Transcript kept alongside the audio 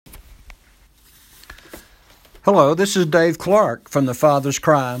Hello, this is Dave Clark from The Father's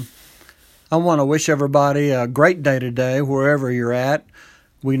Cry. I want to wish everybody a great day today, wherever you're at.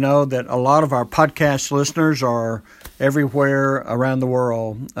 We know that a lot of our podcast listeners are everywhere around the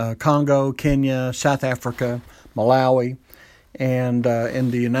world, Congo, Kenya, South Africa, Malawi, and in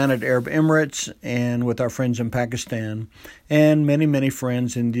the United Arab Emirates, and with our friends in Pakistan, and many, many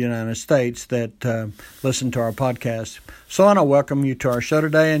friends in the United States that listen to our podcast. So I want to welcome you to our show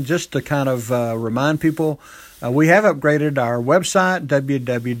today, and just to kind of remind people, we have upgraded our website,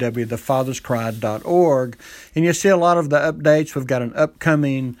 www.thefatherscry.org, and you'll see a lot of the updates. We've got an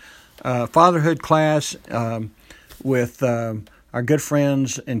upcoming fatherhood class with our good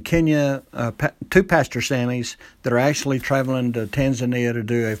friends in Kenya, two Pastor Sammys that are actually traveling to Tanzania to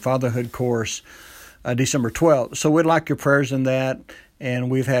do a fatherhood course December 12th. So we'd like your prayers in that.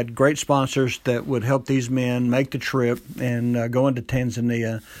 And we've had great sponsors that would help these men make the trip and go into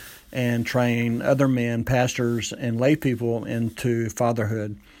Tanzania and train other men, pastors, and lay people into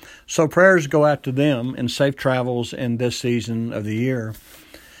fatherhood. So prayers go out to them and safe travels in this season of the year.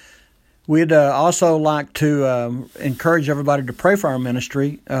 We'd also like to encourage everybody to pray for our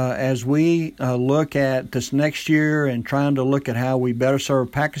ministry as we look at this next year and trying to look at how we better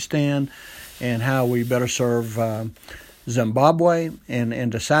serve Pakistan and how we better serve Zimbabwe and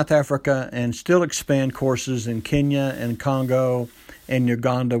into South Africa, and still expand courses in Kenya and Congo and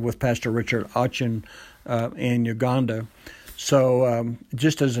Uganda with Pastor Richard Ochen in Uganda. So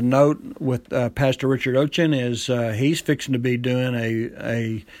just as a note with Pastor Richard Ochen is he's fixing to be doing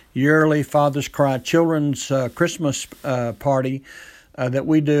a yearly Father's Cry children's Christmas party that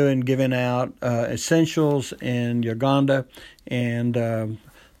we do, and giving out essentials in Uganda, and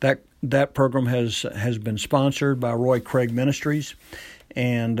that program has been sponsored by Roy Craig Ministries,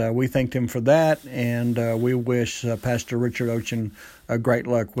 and we thank them for that, and we wish Pastor Richard Ochen great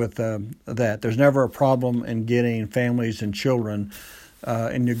luck with that. There's never a problem in getting families and children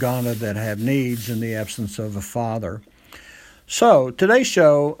in Uganda that have needs in the absence of a father. So today's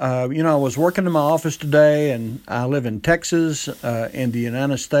show, I was working in my office today, and I live in Texas in the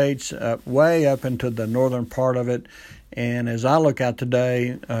United States, way up into the northern part of it. And as I look out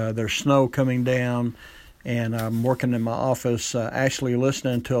today, there's snow coming down, and I'm working in my office actually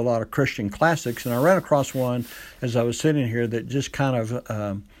listening to a lot of Christian classics. And I ran across one as I was sitting here that just kind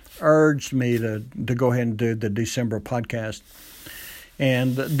of urged me to go ahead and do the December podcast.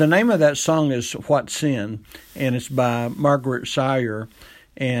 And the name of that song is What Sin, and it's by Margaret Sayer.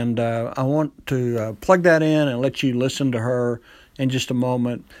 And I want to plug that in and let you listen to her in just a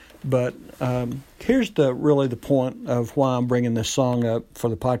moment. But here's really the point of why I'm bringing this song up for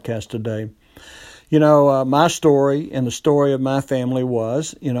the podcast today. My story and the story of my family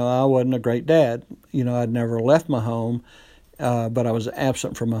was, I wasn't a great dad. I'd never left my home, but I was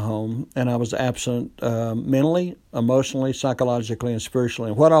absent from my home, and I was absent mentally, emotionally, psychologically, and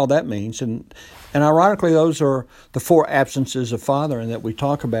spiritually, and what all that means. And ironically, those are the four absences of fathering that we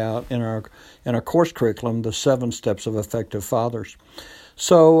talk about in our course curriculum, the 7 steps of effective fathers.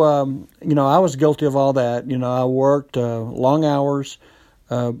 So, I was guilty of all that. I worked long hours.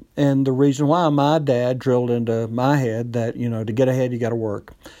 And the reason why my dad drilled into my head that, to get ahead, you got to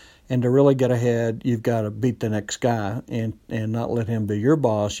work. And to really get ahead, you've got to beat the next guy and not let him be your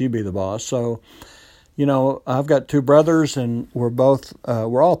boss. You be the boss. So, I've got 2 brothers, and we're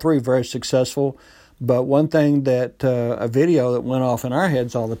all 3 very successful. But one thing that a video that went off in our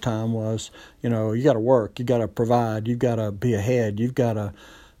heads all the time was, you got to work, you got to provide, you've got to be ahead, you've got to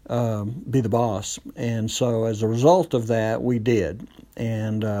be the boss. And so as a result of that, we did.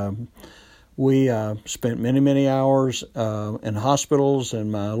 And we spent many, many hours in hospitals,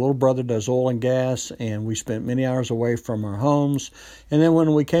 and my little brother does oil and gas, and we spent many hours away from our homes. And then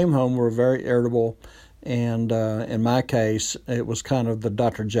when we came home, we were very irritable. And in my case, it was kind of the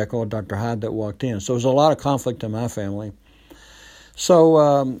Dr. Jekyll and Dr. Hyde that walked in. So there was a lot of conflict in my family. So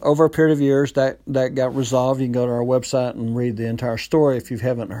over a period of years, that got resolved. You can go to our website and read the entire story if you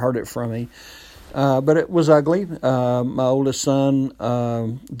haven't heard it from me. But it was ugly. My oldest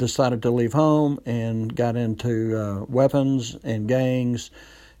son decided to leave home and got into weapons and gangs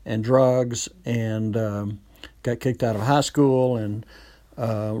and drugs, and got kicked out of high school, and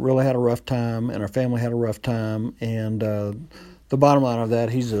really had a rough time, and our family had a rough time. And the bottom line of that,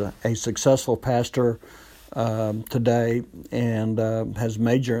 he's a successful pastor today, and has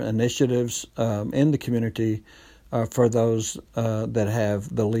major initiatives in the community for those that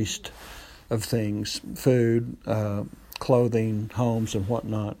have the least of things: food, clothing, homes, and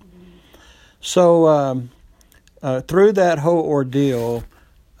whatnot. So through that whole ordeal,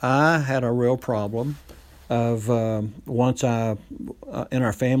 I had a real problem of once I, in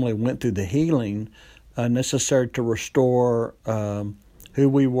our family, went through the healing necessary to restore who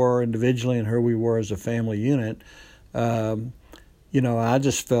we were individually and who we were as a family unit, I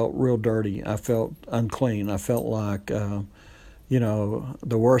just felt real dirty. I felt unclean. I felt like, the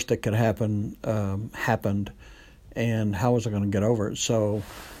worst that could happen happened, and how was I going to get over it? So,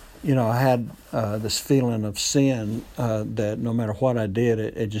 I had this feeling of sin that no matter what I did,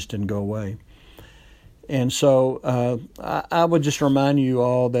 it just didn't go away. And so I would just remind you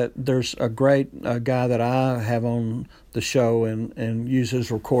all that there's a great guy that I have on the show and use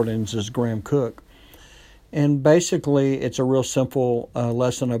his recordings as Graham Cook. And basically, it's a real simple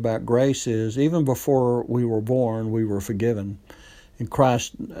lesson about grace is even before we were born, we were forgiven. And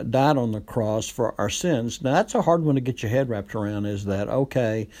Christ died on the cross for our sins. Now, that's a hard one to get your head wrapped around, is that,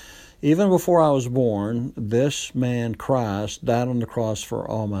 okay, even before I was born, this man, Christ, died on the cross for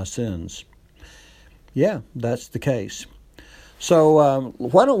all my sins. Yeah, that's the case. So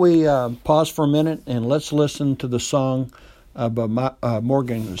why don't we pause for a minute and let's listen to the song by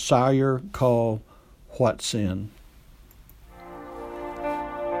Morgan Sawyer called What Sin?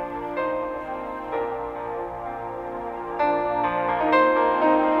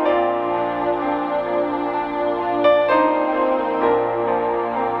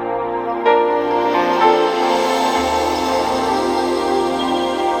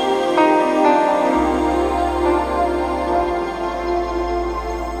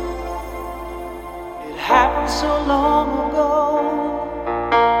 So long ago,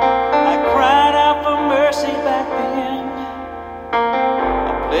 I cried out for mercy back then.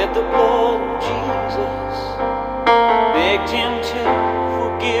 I pled the blood of Jesus, begged him to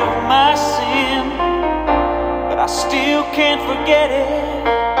forgive my sin, but I still can't forget it,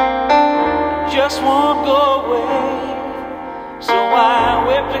 just won't go away. So I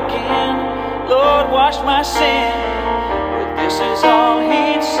wept again, Lord, wash my sin, but this is all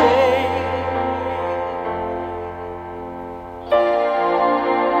he'd say.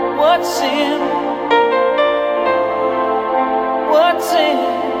 What sin? What sin?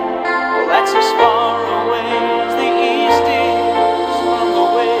 Well, that's as far away as the east is from the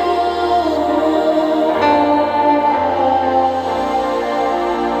west.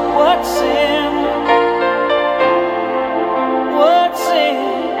 What sin? What sin?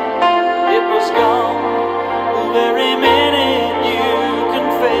 It was gone the very minute you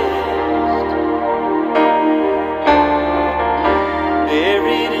confessed.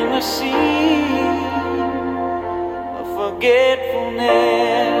 Buried in the sea of forgetfulness.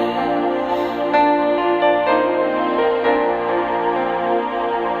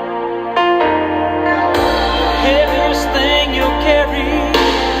 The heaviest thing you'll carry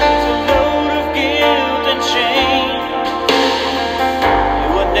is a load of guilt and shame. You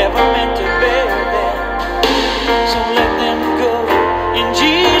were never meant to bear them, so let them go in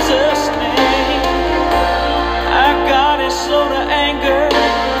Jesus' name. Our God is slow to anger,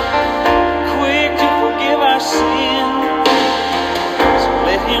 quick to forgive our sin, so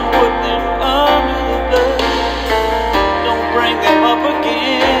let him put them under the blood, don't bring them up again.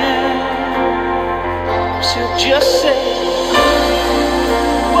 So just say,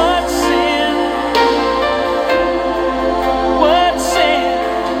 what sin? What sin?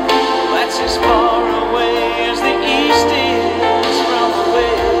 That's as far away as the east is from the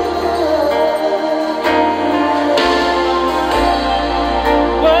west.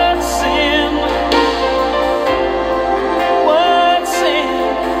 What sin? What sin?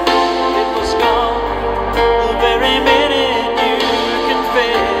 It was gone the very minute you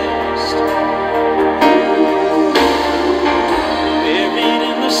confessed. Buried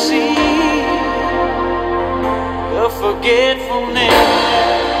in the sea of forgetfulness.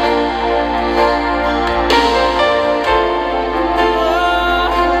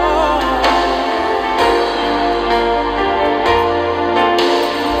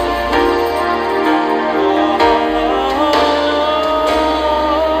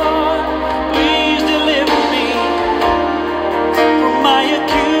 Please deliver me from my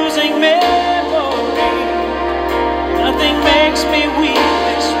accusing memory. Nothing makes me weak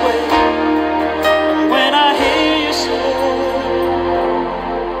this way. And when I hear you say,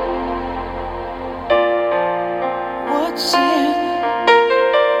 what sin?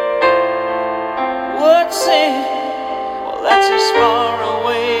 What sin? Well, that's as far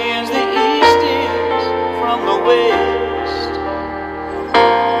away as the east is from the west.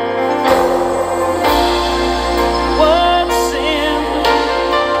 What sin?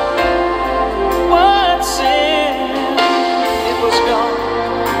 What sin? It was gone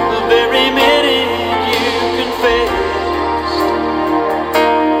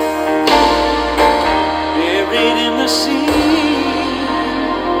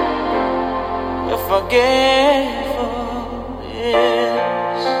forgetful, yes.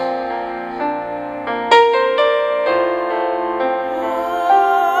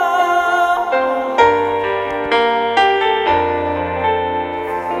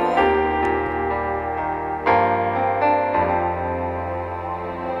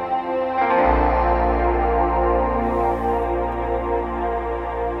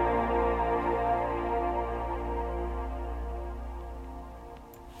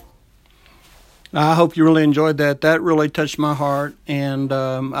 I hope you really enjoyed that. That really touched my heart, and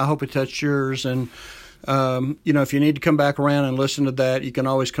I hope it touched yours. And, if you need to come back around and listen to that, you can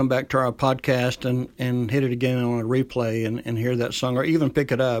always come back to our podcast and hit it again on a replay and hear that song, or even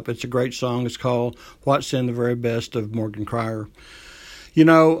pick it up. It's a great song. It's called What's in the Very Best of Morgan Cryer. In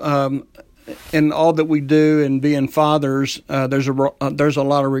all that we do and being fathers, there's a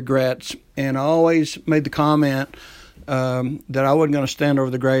lot of regrets. And I always made the comment that I wasn't going to stand over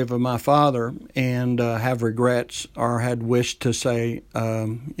the grave of my father and have regrets or had wished to say,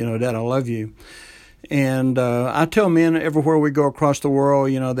 Dad, I love you. And I tell men everywhere we go across the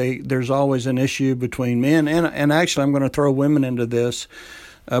world, there's always an issue between men. And actually, I'm going to throw women into this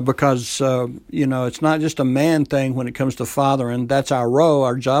because, it's not just a man thing when it comes to fathering. That's our role,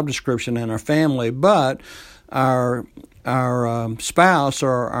 our job description in our family. But our spouse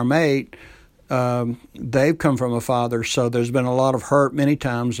or our mate, they've come from a father, so there's been a lot of hurt many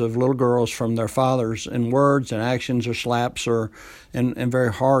times of little girls from their fathers in words and actions or slaps and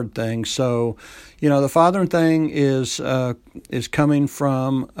very hard things. So, the fathering thing is coming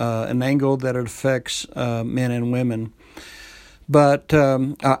from an angle that it affects men and women. But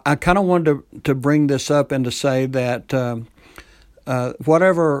I kind of wanted to bring this up and to say that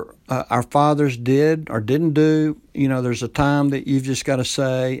whatever our fathers did or didn't do, there's a time that you've just got to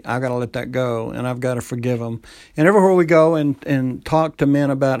say, I got to let that go, and I've got to forgive them. And everywhere we go and talk to men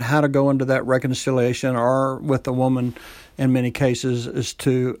about how to go into that reconciliation, or with a woman in many cases, is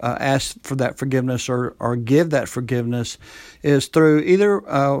to ask for that forgiveness or give that forgiveness, is through either,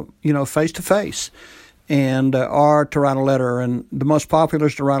 face-to-face and or to write a letter. And the most popular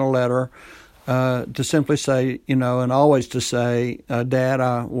is to write a letter. To simply say, and always to say, Dad,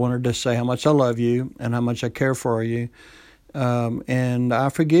 I wanted to say how much I love you and how much I care for you. And I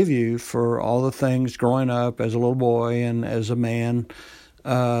forgive you for all the things growing up as a little boy and as a man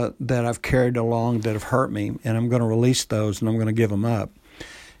that I've carried along that have hurt me. And I'm going to release those, and I'm going to give them up.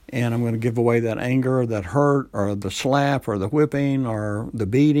 And I'm going to give away that anger or that hurt or the slap or the whipping or the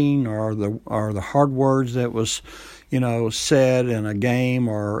beating or the hard words that was said in a game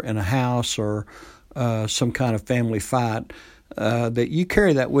or in a house or some kind of family fight, that you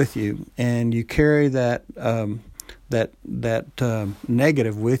carry that with you, and you carry that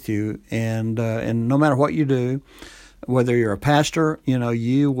negative with you, and no matter what you do, whether you're a pastor,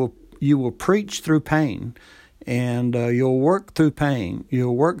 you will preach through pain. And you'll work through pain.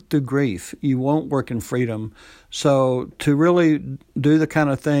 You'll work through grief. You won't work in freedom. So to really do the kind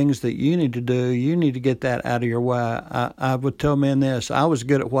of things that you need to do, you need to get that out of your way. I would tell men this. I was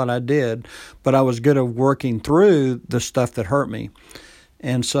good at what I did, but I was good at working through the stuff that hurt me.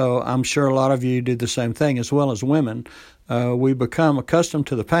 And so I'm sure a lot of you do the same thing, as well as women. We become accustomed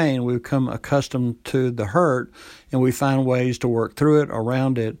to the pain. We become accustomed to the hurt, and we find ways to work through it,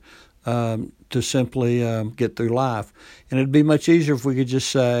 around it, to simply get through life. And it'd be much easier if we could just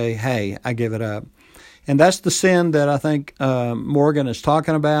say, hey, I give it up. And that's the sin that I think Morgan is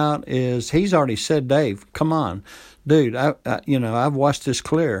talking about. Is he's already said, Dave, come on, dude, I've washed this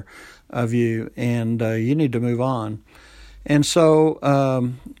clear of you, and you need to move on. And so,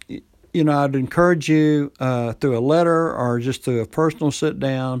 I'd encourage you through a letter or just through a personal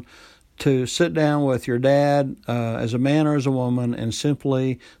sit-down to sit down with your dad as a man or as a woman and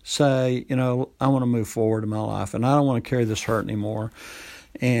simply say, I want to move forward in my life, and I don't want to carry this hurt anymore.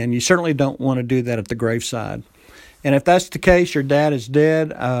 And you certainly don't want to do that at the graveside. And if that's the case, your dad is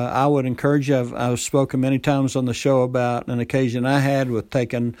dead, I would encourage you. I've spoken many times on the show about an occasion I had with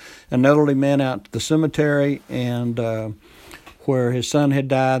taking an elderly man out to the cemetery, and where his son had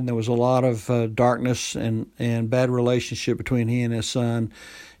died, and there was a lot of darkness and bad relationship between he and his son.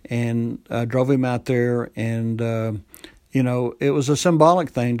 And drove him out there, and it was a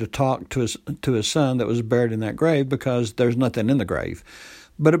symbolic thing to talk to his son that was buried in that grave, because there's nothing in the grave.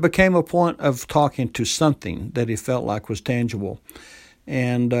 But it became a point of talking to something that he felt like was tangible.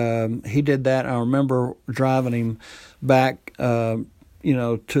 And he did that. I remember driving him back, to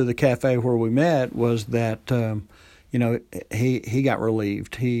the cafe where we met, was that, he got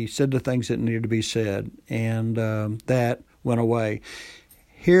relieved. He said the things that needed to be said, and that went away.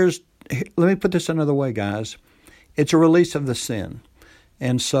 Let me put this another way, guys. It's a release of the sin.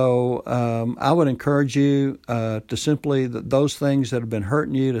 And so I would encourage you to simply, those things that have been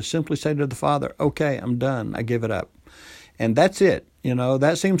hurting you, to simply say to the Father, okay, I'm done. I give it up. And that's it.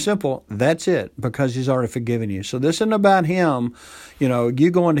 That seems simple. That's it, because he's already forgiven you. So this isn't about him,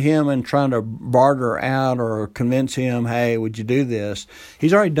 you going to him and trying to barter out or convince him, hey, would you do this?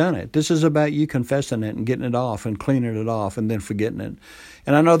 He's already done it. This is about you confessing it and getting it off and cleaning it off and then forgetting it.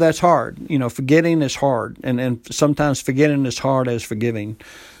 And I know that's hard. Forgetting is hard. And sometimes forgetting is hard as forgiving.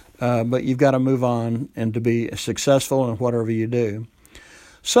 But you've got to move on and to be successful in whatever you do.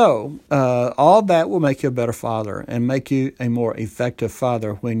 So all that will make you a better father and make you a more effective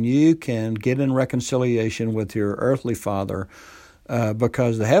father when you can get in reconciliation with your earthly father,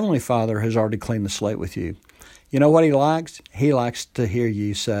 because the heavenly Father has already cleaned the slate with you. You know what he likes? He likes to hear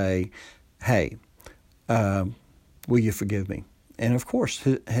you say, hey, will you forgive me? And of course,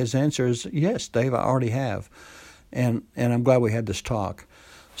 his answer is, yes, Dave, I already have. And I'm glad we had this talk.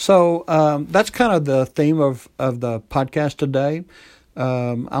 So that's kind of the theme of the podcast today.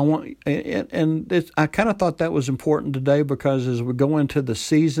 I kind of thought that was important today, because as we go into the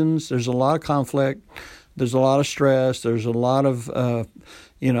seasons, there's a lot of conflict, there's a lot of stress, there's a lot of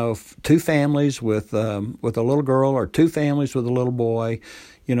two families with a little girl or two families with a little boy,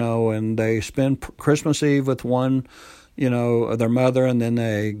 and they spend Christmas Eve with one, their mother, and then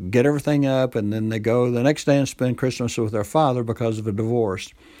they get everything up, and then they go the next day and spend Christmas with their father because of a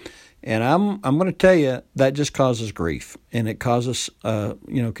divorce. And I'm going to tell you, that just causes grief, and it causes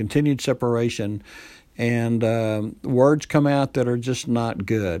continued separation, and words come out that are just not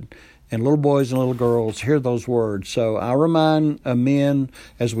good. And little boys and little girls hear those words. So I remind men,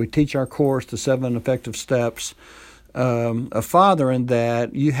 as we teach our course, the 7 effective steps, a father, in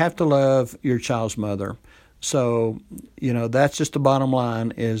that you have to love your child's mother. So that's just the bottom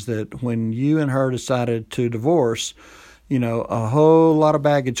line, is that when you and her decided to divorce, a whole lot of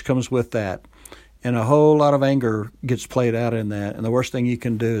baggage comes with that, and a whole lot of anger gets played out in that. And the worst thing you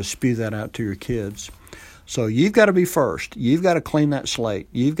can do is spew that out to your kids. So you've got to be first. You've got to clean that slate.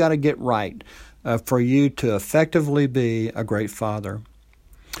 You've got to get right for you to effectively be a great father.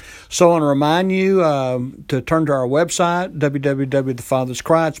 So I want to remind you to turn to our website,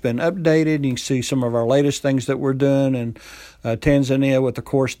 www.thefatherscry. It's been updated. You can see some of our latest things that we're doing in Tanzania with the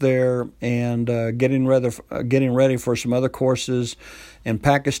course there, and getting ready for some other courses in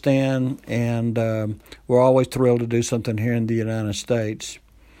Pakistan. And we're always thrilled to do something here in the United States.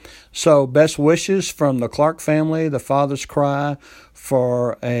 So best wishes from the Clark family, the Father's Cry,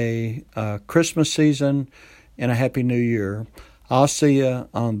 for a Christmas season and a Happy New Year. I'll see you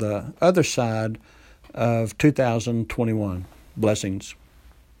on the other side of 2021. Blessings.